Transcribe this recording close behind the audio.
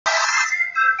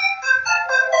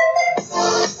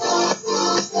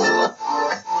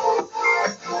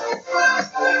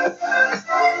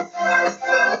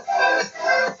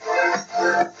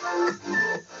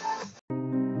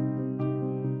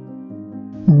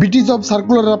বিটি জব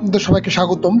সার্কুলারে আপনাদের সবাইকে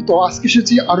স্বাগতম। তো আজকে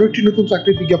এসেছি আরো একটি নতুন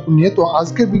চাকরির বিজ্ঞাপন নিয়ে। তো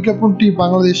আজকের বিজ্ঞাপনটি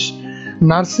বাংলাদেশ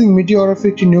নার্সিং মিডিওগ্রাফি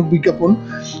একটি নিয়োগ বিজ্ঞাপন।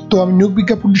 তো আমি নিয়োগ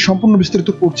বিজ্ঞাপনটি সম্পূর্ণ বিস্তারিত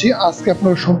করছি। আজকে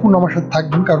আপনারা সম্পূর্ণ আমার সাথে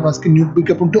থাকবেন, কারণ আজকে নিয়োগ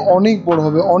বিজ্ঞাপনটি অনেক বড়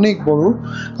হবে, অনেক বড়।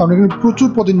 কারণ এখানে প্রচুর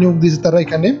পদে নিয়োগ দিয়েছে তারা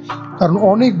এখানে, কারণ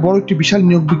অনেক বড় একটি বিশাল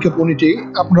নিয়োগ বিজ্ঞাপন এটি।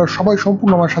 আপনারা সবাই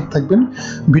সম্পূর্ণ আমার সাথে থাকবেন,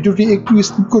 ভিডিওটি একটু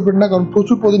স্কিপ করবেন না, কারণ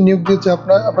প্রচুর পদে নিয়োগ দিয়েছে।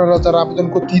 আপনারা যারা আবেদন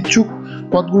করতে ইচ্ছুক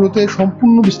পদগুলোতে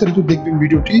সম্পূর্ণ বিস্তারিত দেখবেন,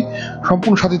 ভিডিওটি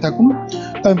সম্পূর্ণ সাথে থাকুন।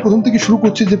 তো আমি প্রথম থেকে শুরু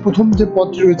করছি। যে প্রথম যে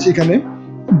পদটি রয়েছে এখানে,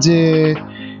 যে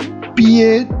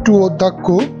PA টু অধ্যক্ষ।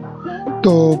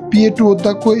 তো PA টু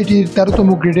অধ্যক্ষ এটি 13তম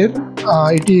গ্রেডের,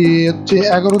 এটি হচ্ছে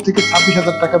 11 থেকে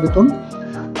 26,000 টাকা বেতন।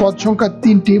 পদ সংখ্যা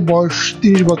 3টি, বয়স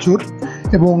 30 বছর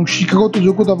এবং শিক্ষাগত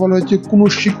যোগ্যতা বলা হয়েছে কোনো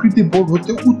স্বীকৃতি বোর্ড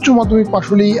হতে উচ্চ মাধ্যমিক পাশ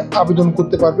হলেই আবেদন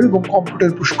করতে পারবে এবং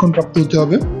কম্পিউটার প্রশিক্ষণ প্রাপ্ত হতে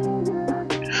হবে।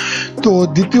 তো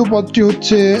দ্বিতীয় পদটি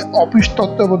হচ্ছে অফিস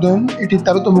তত্ত্বাবধান, এটি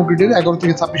 13তম গ্রেডের, 11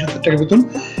 থেকে 26,000 টাকা বেতন।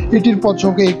 এটির পদ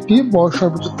সংখ্যা 1টি, বয়স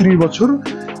সর্বোচ্চ 30 বছর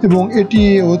এবং এটি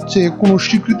হচ্ছে কোনো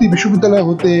স্বীকৃতি বিশ্ববিদ্যালয়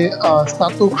হতে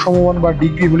স্নাতক সমমান বা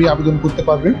ডিগ্রি হলে আবেদন করতে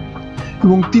পারবে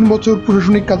এবং 3 বছর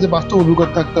প্রশাসনিক কাজে বাস্তব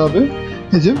অভিজ্ঞতা থাকতে হবে।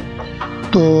 এই যে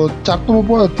তো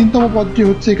 3তম পদটি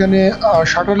হচ্ছে এখানে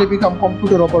শাটার লিপি কাম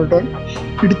কম্পিউটার অপারেটর,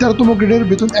 এটি 13তম গ্রেডের,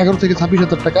 বেতন 11 থেকে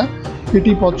 26,000 টাকা।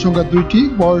 এটি পদ সংখ্যা 2টি,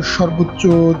 বয়স সর্বোচ্চ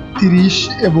 30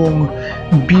 এবং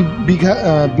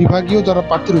বিভাগীয় যারা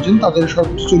প্রার্থী রয়েছেন তাদের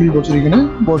সর্বোচ্চ 40 বছর এখানে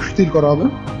বয়স স্থির করা হবে।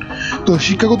 তো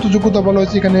শিক্ষাগত যোগ্যতা বলা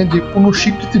হয়েছে এখানে যে কোনো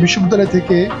স্বীকৃতি বিশ্ববিদ্যালয়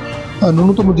থেকে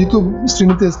ন্যূনতম 2য়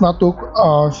শ্রেণীতে স্নাতক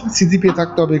CGPA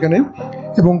থাকতে হবে এখানে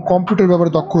এবং কম্পিউটার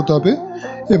ব্যাপারে দক্ষ হতে হবে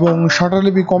এবং শাটার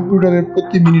লিপি কম্পিউটারের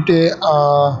প্রতি মিনিটে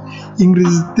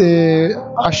ইংরেজিতে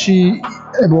 80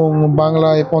 এবং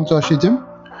বাংলায় 85।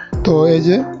 তো এই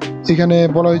যে এখানে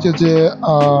বলা হয়েছে যে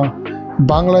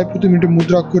বাংলায় প্রতি মিনিটে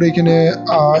মুদ্রাক্ষরে এখানে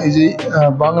এই যে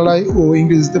বাংলায় ও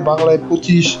ইংরেজিতে, বাংলায়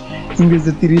 25,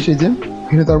 ইংরেজিতে 30, এই যে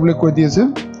এখানে তার উল্লেখ করে দিয়েছে।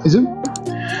 এই যে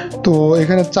তো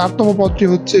এখানে 4তম পদটি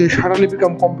হচ্ছে শাটার লিপি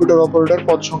কাম কম্পিউটার অপারেটর,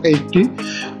 পদ সংখ্যা 1টি,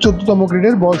 14তম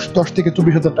গ্রেডের, বয়স 10 থেকে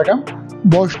 24,000 টাকা,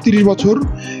 বয়স 30 বছর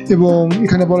এবং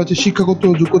এখানে বলা হচ্ছে শিক্ষাগত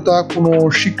যোগ্যতা কোনো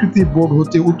স্বীকৃতি বোর্ড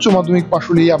হতে উচ্চ মাধ্যমিক পাশ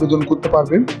হলেই আবেদন করতে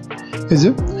পারবে। এই যে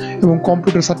এবং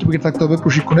কম্পিউটার সার্টিফিকেট থাকতে হবে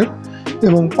প্রশিক্ষণের।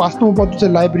 এবং 5তম পদ হচ্ছে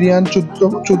লাইব্রেরিয়ান,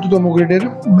 14তম গ্রেডের,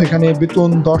 এখানে বেতন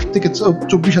 10 থেকে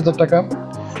 24,000 টাকা,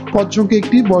 পদ সংখ্যা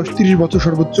 1টি, বয়স 30 বছর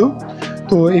সর্বোচ্চ।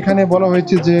 তো এখানে বলা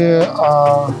হয়েছে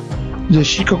যে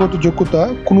শিক্ষাগত যোগ্যতা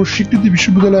কোনো স্বীকৃতি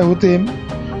বিশ্ববিদ্যালয় হতে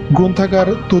গ্রন্থাগার,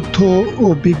 তথ্য ও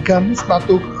বিজ্ঞান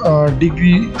স্নাতক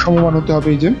ডিগ্রি সমমান হতে হবে।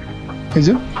 এই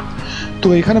যে তো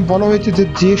এখানে বলা হয়েছে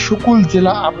যে সকল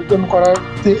জেলা আবেদন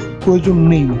করাতে প্রয়োজন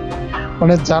নেই,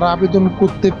 মানে যারা আবেদন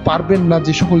করতে পারবেন না,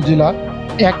 যে সকল জেলা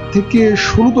 1 থেকে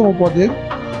 16তম পদে,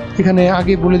 এখানে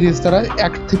আগে বলে দিয়েছে তারা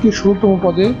 1 থেকে 16তম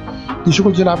পদে যে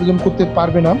সকল জেলা আবেদন করতে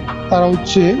পারবে না তারা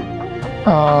হচ্ছে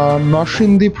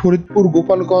নরসিংদী, ফরিদপুর,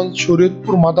 গোপালগঞ্জ,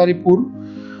 শরীয়তপুর, মাদারীপুর,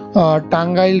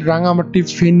 টাঙ্গাইল, রাঙামাটি,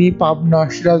 ফেনী, পাবনা,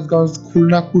 সিরাজগঞ্জ,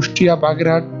 খুলনা, কুষ্টিয়া,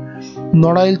 বাগেরহাট,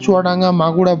 নড়াইল, চুয়াডাঙ্গা,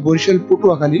 মাগুরা, বরিশাল,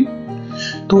 পটুয়াখালী।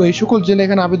 তো এই সকল জেলা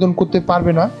এখানে আবেদন করতে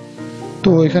পারবে না।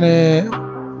 তো এখানে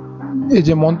এই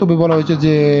যে মন্তব্যে বলা হয়েছে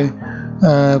যে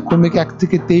ক্রমিক 1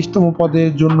 থেকে 23তম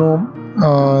পদের জন্য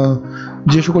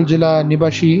যে সকল জেলা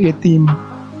নিবাসী এতিম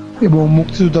এবং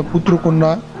মুক্তিযোদ্ধা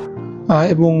পুত্রকন্যা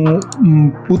এবং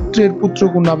পুত্রের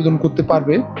পুত্রকন্যা আবেদন করতে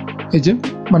পারবে। এই যে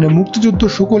মানে মুক্তিযুদ্ধ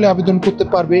সকলে আবেদন করতে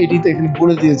পারবে, এটিতে এখানে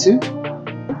বলে দিয়েছে।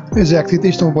 এই যে 1 থেকে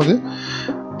 23তম পদে।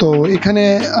 তো এখানে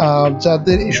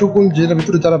যাদের এই সকল জেলার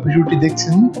ভিতরে যারা ভিডিওটি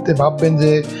দেখছেন তে ভাববেন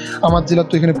যে আমার জেলা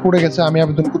তো এখানে পড়ে গেছে, আমি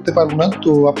আবেদন করতে পারবো না,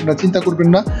 তো আপনারা চিন্তা করবেন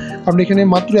না। আপনি এখানে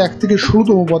মাত্র 1 থেকে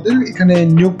 16তম পদের এখানে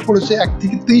নিয়োগ পড়েছে, 1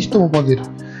 থেকে 23তম পদের।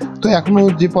 তো এখনো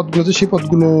যে পদগুলো আছে সেই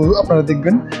পদগুলো আপনারা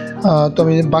দেখবেন। তো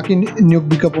আমি বাকি নিয়োগ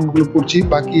বিজ্ঞাপনগুলো পড়ছি,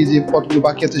 বাকি যে পদগুলো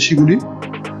বাকি আছে সেগুলি।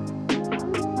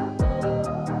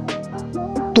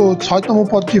 তো 6তম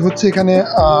পদটি হচ্ছে এখানে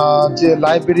যে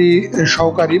লাইব্রেরি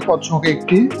সহকারী, পদ সংখ্যা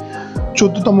 1টি,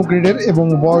 14তম গ্রেডের এবং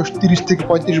বয়স 30 থেকে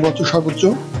 35 বছর সর্বোচ্চ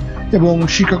এবং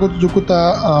শিক্ষাগত যোগ্যতা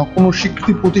কোনো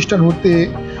স্বীকৃতি প্রতিষ্ঠান হতে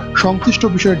সংশ্লিষ্ট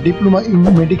বিষয়ে diploma in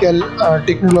medical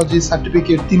technology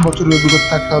certificate 3 বছরের অভিজ্ঞতা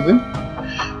থাকতে হবে।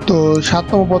 তো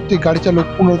 7তম পদটি গাড়ি চালক,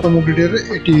 15তম গ্রেডের,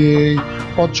 এটি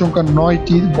পদ সংখ্যা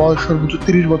 9টি, বয়স সর্বোচ্চ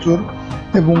 30 বছর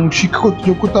এবং শিক্ষাগত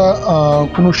যোগ্যতা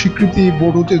কোনো স্বীকৃতি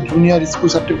বোর্ড হতে জুনিয়র স্কুল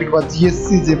সার্টিফিকেট বা GSC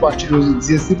যে পাশটি রয়েছে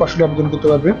GSC পাশে আবেদন করতে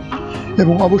পারবে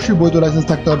এবং অবশ্যই বৈধ লাইসেন্স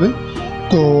থাকতে হবে।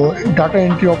 তো ডাটা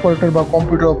এন্ট্রি অপারেটর বা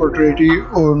কম্পিউটার অপারেটর,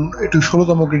 এটি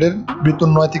 16তম গ্রেডের, বেতন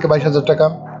 9 থেকে 22,000 টাকা,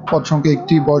 পদ সংখ্যা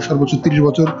 1টি, বয়স সর্বোচ্চ 30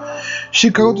 বছর।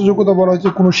 শিক্ষাগত যোগ্যতা বলা হয়েছে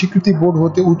কোনো স্বীকৃতি বোর্ড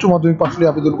হতে উচ্চ মাধ্যমিক পাশ হলে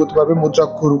আবেদন করতে পারবে।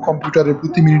 মুদ্রাক্ষর কম্পিউটারের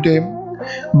প্রতি মিনিটে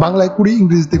বাংলায় 20,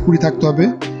 ইংরেজিতে 20 থাকতে হবে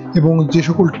এবং যে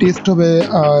সকল টেস্ট হবে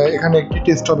এখানে একটি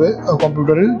টেস্ট হবে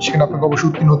কম্পিউটারের, সেখানে আপনাকে অবশ্যই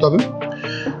উত্তীর্ণ হতে হবে।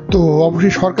 তো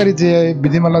অবশ্যই সরকারি যে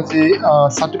বিধিমালা যে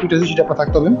সার্টিফিকেট আছে সেটা আপনার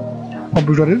থাকতে হবে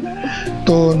কম্পিউটারের।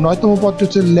 তো 9তম পদটি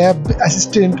হচ্ছে ল্যাব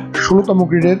অ্যাসিস্ট্যান্ট 16তম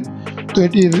গ্রেডের। তো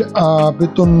এটির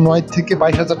বেতন 9 থেকে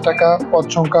 22,000 টাকা, পদ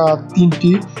সংখ্যা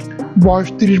 3টি, বয়স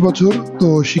 30 বছর। তো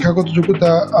শিক্ষাগত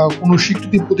যোগ্যতা কোনো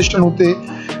স্বীকৃতি প্রতিষ্ঠান হতে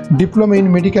diploma in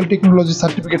medical technology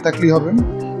certificate থাকলেই হবে।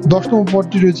 10তম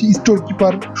পদটি রয়েছে স্টোর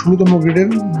কিপার 16তম গ্রেডের,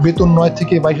 বেতন 9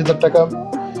 থেকে 22,000 টাকা।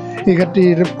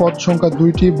 এখানটির পদ সংখ্যা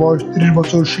 2টি, বয়স 30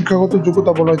 বছর। শিক্ষাগত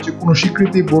যোগ্যতা বলা হয়েছে কোনো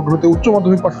স্বীকৃতি বোর্ড হতে উচ্চ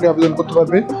মাধ্যমিক পাশ হলে আবেদন করতে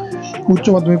পারবে, উচ্চ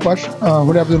মাধ্যমিক পাশ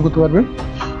হলে আবেদন করতে পারবে।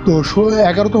 তো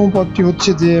 11তম পদটি হচ্ছে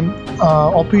যে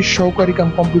অফিস সহকারী কাম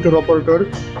কম্পিউটার অপারেটর,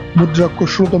 মুদ্রাক্ষর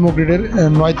 16তম গ্রেডের,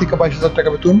 9 থেকে 22,000 টাকা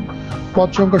বেতন। পদ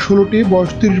সংখ্যা 16টি,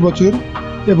 বয়স 30 বছর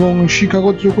এবং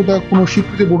শিক্ষাগত যোগ্যতা কোনো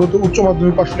স্বীকৃতি বোর্ড হতে উচ্চ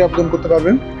মাধ্যমিক পাশ হলে আবেদন করতে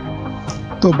পারবেন।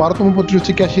 তো 12তম পদটি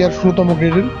হচ্ছে ক্যাশিয়ার 16তম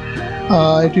গ্রেডের,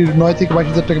 এটির 9 থেকে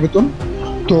 22,000 টাকা বেতন।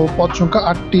 তো পদ সংখ্যা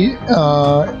 8টি,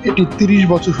 এটি 30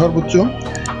 বছর সর্বোচ্চ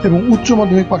এবং উচ্চ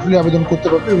মাধ্যমিক পাশ হলে আবেদন করতে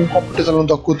পারবে এবং কম্পিউটার চালানো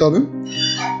দক্ষ হতে হবে।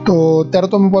 তো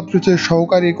 13তম পদটি হচ্ছে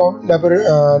সহকারী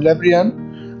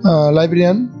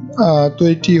লাইব্রেরিয়ান। তো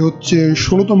এটি হচ্ছে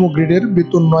 16তম গ্রেডের,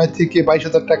 বেতন 9 থেকে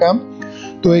 22,000 টাকা।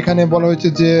 তো এখানে বলা হয়েছে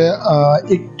যে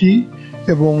একটি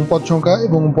এবং পদ সংখ্যা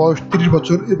এবং বয়স 30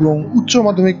 বছর এবং উচ্চ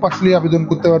মাধ্যমিক পাশ হলে আবেদন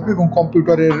করতে পারবে এবং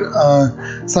কম্পিউটারের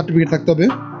সার্টিফিকেট থাকতে হবে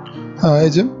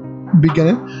এই যে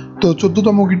বিজ্ঞানের। তো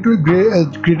 14তম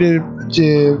গ্রেডের যে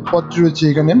পদটি রয়েছে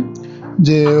এখানে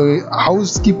যে হাউস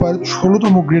কিপার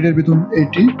 16তম গ্রেডের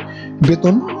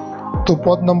বেতন। তো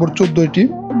পদ নম্বর 14 এটি,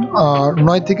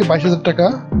 9 থেকে 22,000 টাকা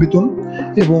বেতন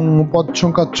এবং পদ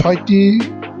সংখ্যা 6টি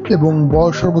এবং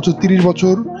বয়স সর্বোচ্চ 30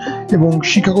 বছর এবং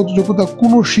শিক্ষাগত যোগ্যতা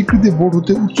কোনো স্বীকৃতি বোর্ড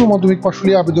হতে উচ্চ মাধ্যমিক পাশ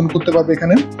হলে আবেদন করতে পারবে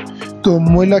এখানে। তো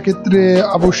মহিলা ক্ষেত্রে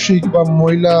আবশ্যিক বা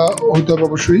মহিলা হইতে হবে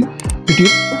অবশ্যই এটি।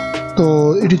 তো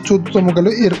এটি 14তম গেল।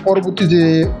 এর পরবর্তী যে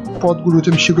পদগুলো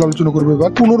হচ্ছে আমি সেগুলো আলোচনা করবো এবার।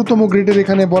 15তম গ্রেডের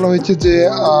এখানে বলা হয়েছে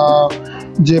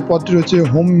যে পদটি হচ্ছে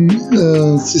হোম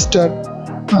সিস্টার,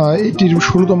 এটির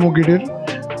 16তম গ্রেডের।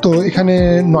 তো এখানে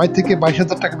 9 থেকে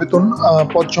 22,000 টাকা বেতন,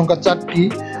 পদ সংখ্যা 4টি,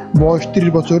 বয়স 30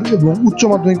 বছর এবং উচ্চ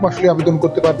মাধ্যমিক পাশ হলে আবেদন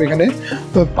করতে পারবে এখানে।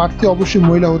 তো প্রার্থী অবশ্যই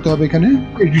মহিলা হতে হবে এখানে,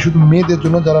 এটি শুধু মেয়েদের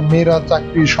জন্য, যারা মেয়েরা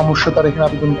চাকরির সমস্যা তারা এখানে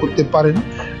আবেদন করতে পারেন,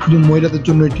 শুধু মহিলাদের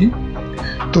জন্য এটি।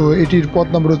 তো এটির পদ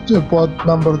নাম্বার হচ্ছে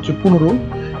 15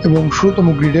 এবং 16তম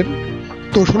গ্রেডের।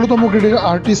 তো 16তম গ্রেডের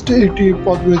আর্টিস্ট একটি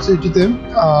পদ রয়েছে এটিতে,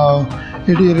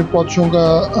 এটির পদ সংখ্যা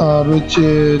রয়েছে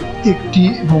একটি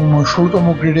এবং 16তম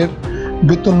গ্রেডের,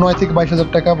 বেতন 9 থেকে 22,000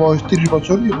 টাকা, বয়স 30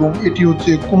 বছর এবং এটি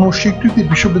হচ্ছে কোনো স্বীকৃতি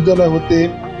বিশ্ববিদ্যালয় হতে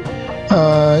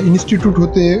ইনস্টিটিউট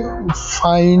হতে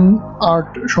ফাইন আর্ট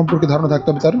সম্পর্কে ধারণা থাকতে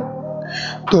হবে তার।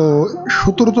 তো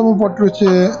 17তম পদ রয়েছে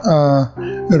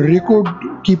রেকর্ড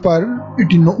কিপার,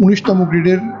 এটি 19তম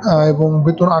গ্রেডের এবং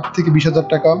বেতন 8 থেকে 20,000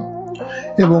 টাকা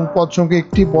এবং পদ সংখ্যা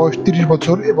একটি, বয়স 30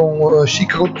 বছর এবং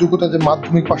শিক্ষাগত যোগ্যতা যে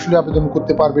মাধ্যমিক পাশ হলে আবেদন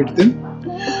করতে পারবে এটিতে।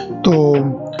 তো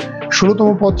 16তম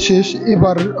পদ শেষ।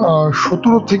 এবার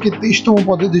 17 থেকে 23তম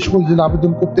পদে যে সকল জেলা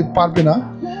আবেদন করতে পারবে না,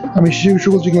 আমি সেই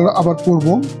সকল যেগুলো আবার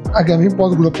পড়বো, আগে আমি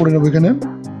পদগুলো পড়ে নেবো এখানে।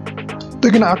 তো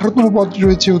এখানে 18তম পদটি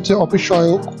রয়েছে হচ্ছে অফিস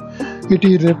সহায়ক,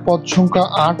 এটির পদ সংখ্যা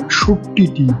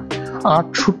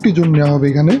 68 জন নেওয়া হবে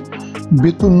এখানে,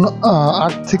 বেতন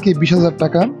 8 থেকে 20,000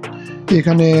 টাকা।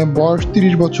 এখানে বয়স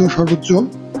 30 বছর সর্বোচ্চ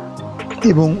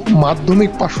এবং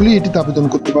মাধ্যমিক পাশ হলেই এটিতে আবেদন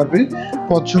করতে পারবে,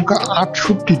 পদ সংখ্যা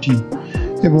 68টি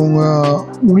এবং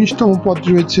 19তম পদ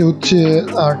রয়েছে হচ্ছে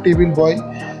টেবিল বয়,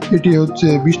 এটি হচ্ছে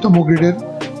 20তম গ্রেডের।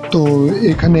 তো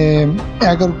এখানে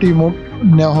 11টি মোট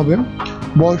নেওয়া হবে,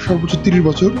 বয়স সর্বোচ্চ 30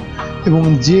 বছর এবং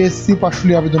জেএসসি পাশ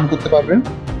হলে আবেদন করতে পারবেন।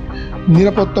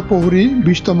 নিরাপত্তা প্রহরী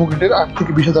 20তম গ্রেডের, 8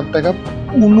 থেকে 20,000 টাকা,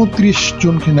 29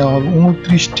 জনকে নেওয়া হবে,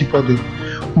 29টি পদে,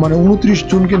 মানে 29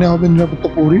 জনকে নেওয়া হবে নিরাপত্তা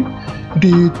প্রহরী, এটি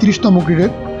 30তম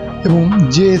গ্রেডের এবং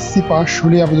জেএসসি পাশ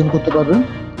হলে আবেদন করতে পারবেন।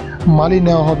 মালি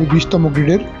নেওয়া হবে 20তম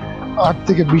গ্রেডের, 8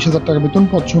 থেকে 20,000 টাকা বেতন,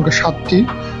 পদ সংখ্যা 7টি,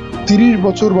 30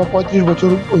 বছর বা 35 বছর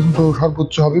পর্যন্ত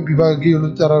সর্বোচ্চ হবে, বিভাগীয়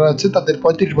যারা আছে তাদের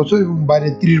 35 বছর এবং বাইরে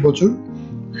 30 বছর।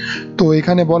 তো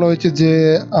এখানে বলা হয়েছে যে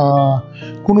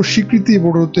কোনো স্বীকৃতি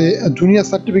বোর্ড হতে জুনিয়র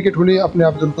সার্টিফিকেট হলে আপনি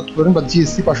আবেদন করতে পারেন বা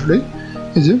জিএসসি পাশ হলে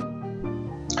এই যে।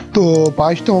 তো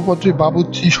 22তম পত্রে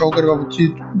বাবুর্চি, সহকারী বাবুর্চি,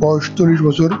 বয়স 40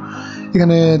 বছর,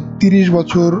 এখানে 30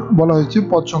 বছর বলা হয়েছে,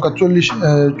 পদ সংখ্যা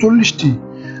 40টি,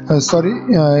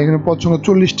 এখানে পদ সংখ্যা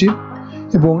 40টি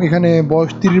এবং এখানে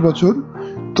বয়স 30 বছর।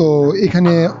 তো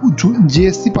এখানে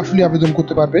জিএসসি পাশ হলে আবেদন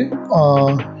করতে পারবে।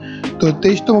 তো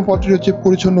 23তম পদটি হচ্ছে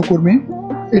পরিচ্ছন্ন কর্মী,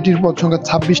 এটির পদ সংখ্যা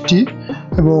 26টি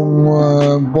এবং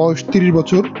বয়স 30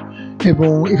 বছর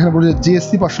এবং এখানে বলে যে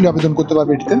জিএসসি পাশ হলে আবেদন করতে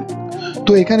পারবে এটিতে।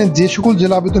 তো এখানে যে সকল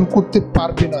জেলা আবেদন করতে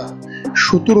পারবে না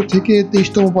 17 থেকে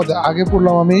 23তম পদে, আগে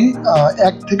পড়লাম আমি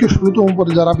 1 থেকে 16তম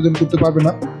পদে যারা আবেদন করতে পারবে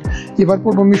না, এবার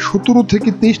পড়বো আমি 17 থেকে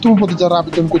 23তম পদে যারা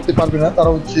আবেদন করতে পারবে না।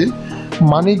 তারা হচ্ছে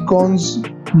মানিকগঞ্জ,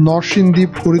 নরসিংদী,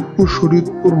 ফরিদপুর,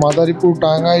 শরীয়তপুর, মাদারীপুর,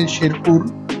 টাঙ্গাইল, শেরপুর,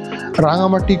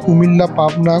 রাঙামাটি, কুমিল্লা,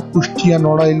 পাবনা, কুষ্টিয়া,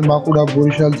 নড়াইল, মাগুরা,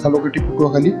 বরিশাল, ঝালকাঠি,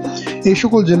 পটুয়াখালী, এই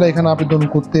সকল জেলা এখানে আবেদন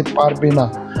করতে পারবে না।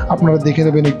 আপনারা দেখে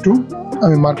নেবেন, একটু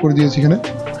আমি মার্ক করে দিয়েছি এখানে।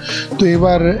 তো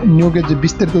এবার নিয়োগের যে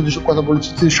বিস্তারিত যেসব কথা বলছি,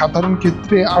 যে সাধারণ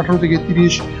ক্ষেত্রে 18 থেকে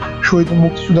 30, শহীদ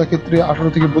মুক্তিযোদ্ধা ক্ষেত্রে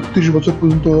 18 থেকে 32 বছর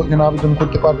পর্যন্ত এখানে আবেদন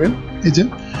করতে পারবেন এই যে।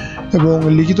 এবং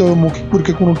লিখিত মৌখিক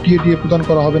পরীক্ষা কোনো টিএ প্রদান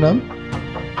করা হবে না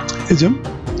এই যে।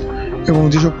 এবং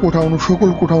যেসব সকল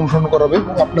কোঠা অনুসরণ করা হবে,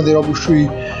 এবং আপনাদের অবশ্যই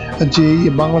যে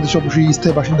বাংলাদেশে অবশ্যই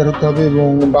স্থায়ী বাসিন্দা হতে হবে, এবং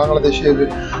বাংলাদেশের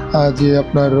যে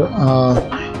আপনার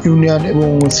ইউনিয়ন এবং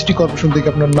সিটি কর্পোরেশন থেকে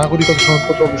আপনার নাগরিকত্ব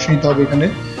সনদপত্র অবশ্যই নিতে হবে এখানে,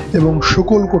 এবং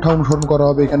সকল কোঠা অনুসরণ করা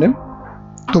হবে এখানে।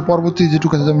 তো পরবর্তী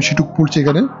যেটুকু আছে আমি সেটুকু পড়ছি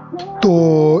এখানে। তো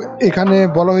এখানে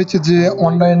বলা হয়েছে যে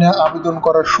অনলাইনে আবেদন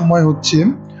করার সময় হচ্ছে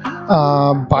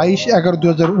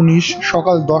 22/11/2019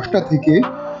 সকাল 10টা থেকে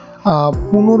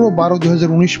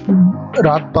 15/12/2019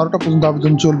 রাত 12টা পর্যন্ত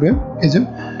আবেদন চলবে এই যে।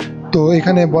 তো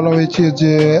এখানে বলা হয়েছে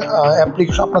যে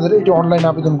অ্যাপ্লিকেশন আপনাদের এই যে অনলাইনে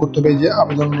আবেদন করতে হবে, এই যে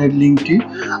আবেদনের লিঙ্কটি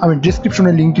আমি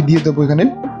ডিসক্রিপশনের লিঙ্কটি দিয়ে দেবো এখানে।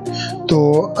 তো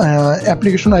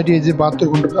অ্যাপ্লিকেশন আইডি এই যে 72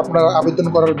 ঘন্টা, আপনারা আবেদন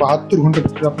করার 72 ঘন্টার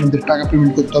ভিতরে আপনাদের টাকা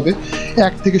পেমেন্ট করতে হবে।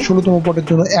 1 থেকে 16তম পদের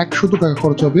জন্য 100 টাকা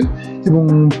খরচ হবে, এবং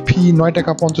ফি 9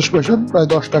 টাকা 50 পয়সা, প্রায়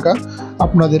 10 টাকা।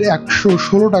 আপনাদের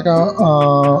 116 টাকা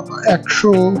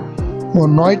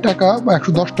 109 টাকা বা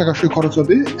 110 টাকা সে খরচ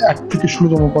হবে 1 থেকে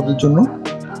 16তম পদের জন্য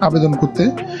আবেদন করতে।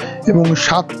 এবং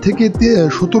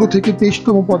 17 থেকে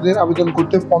 23তম পদের আবেদন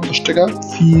করতে 50 টাকা,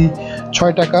 ফি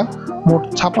 6 টাকা, মোট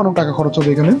 56 টাকা খরচ হবে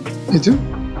এখানে এই যে।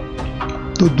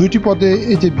 তো 2টি পদে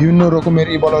এই যে বিভিন্ন রকমের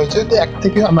বলা হয়েছে। এক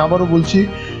থেকে, আমি আবারও বলছি,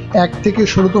 1 থেকে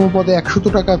 16তম পদে 100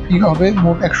 টাকা ফি হবে,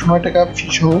 মোট 109 টাকা ফি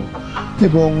সহ।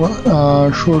 এবং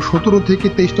 17 থেকে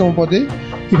 23তম পদে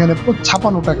এখানে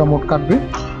 56 টাকা মোট কাটবে।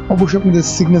 অবশ্যই আপনাদের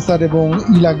সিগনেচার এবং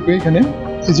লাগবে এখানে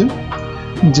এই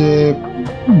যে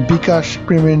বিকাশ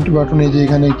পেমেন্ট বাটনে যে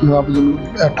এখানে কীভাবে আবেদন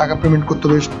টাকা পেমেন্ট করতে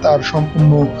হবে তার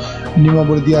সম্পূর্ণ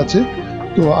নিয়মাবলী দেওয়া আছে।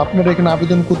 তো আপনারা এখানে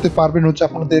আবেদন করতে পারবেন হচ্ছে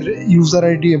আপনাদের ইউজার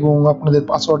আইডি এবং আপনাদের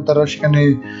পাসওয়ার্ড দ্বারা, সেখানে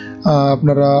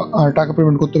আপনারা টাকা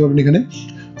পেমেন্ট করতে পারবেন এখানে।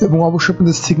 এবং অবশ্যই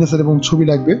আপনাদের সিগনেচার এবং ছবি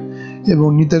লাগবে, এবং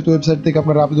নির্ধারিত ওয়েবসাইট থেকে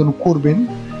আপনারা আবেদন করবেন,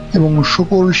 এবং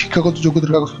সকল শিক্ষাগত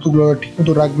যোগ্যতার কাগজপত্রগুলো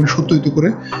ঠিকমতো রাখবেন সত্যায়িত করে,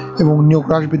 এবং নিয়োগ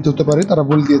হ্রাস বৃদ্ধি হতে পারে তারা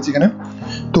বলে দিয়েছে এখানে।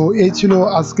 তো এই ছিল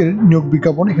আজকের নিয়োগ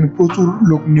বিজ্ঞাপন। এখানে প্রচুর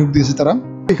লোক নিয়োগ দিয়েছে তারা,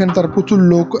 এখানে তারা প্রচুর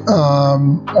লোক,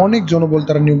 অনেক জনবল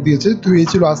তারা নিয়োগ দিয়েছে। তো এই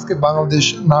ছিল আজকে বাংলাদেশ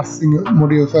নার্সিং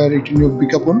মিডওয়াইফারি একটি নিয়োগ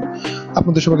বিজ্ঞাপন।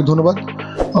 আপনাদের সবাইকে ধন্যবাদ।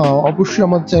 অবশ্যই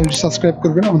আমার চ্যানেলটি সাবস্ক্রাইব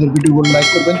করবেন, আমাদের ভিডিওগুলো লাইক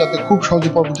করবেন, যাতে খুব সহজে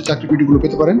পরবর্তী চাকরি ভিডিওগুলো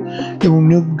পেতে পারেন। এবং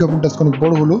নিয়োগ বিজ্ঞাপনটা আজকে অনেক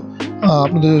বড় হলো।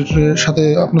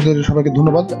 আপনাদের সবাইকে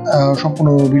ধন্যবাদ সম্পূর্ণ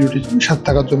ভিডিওটির সাথে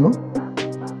থাকার জন্য।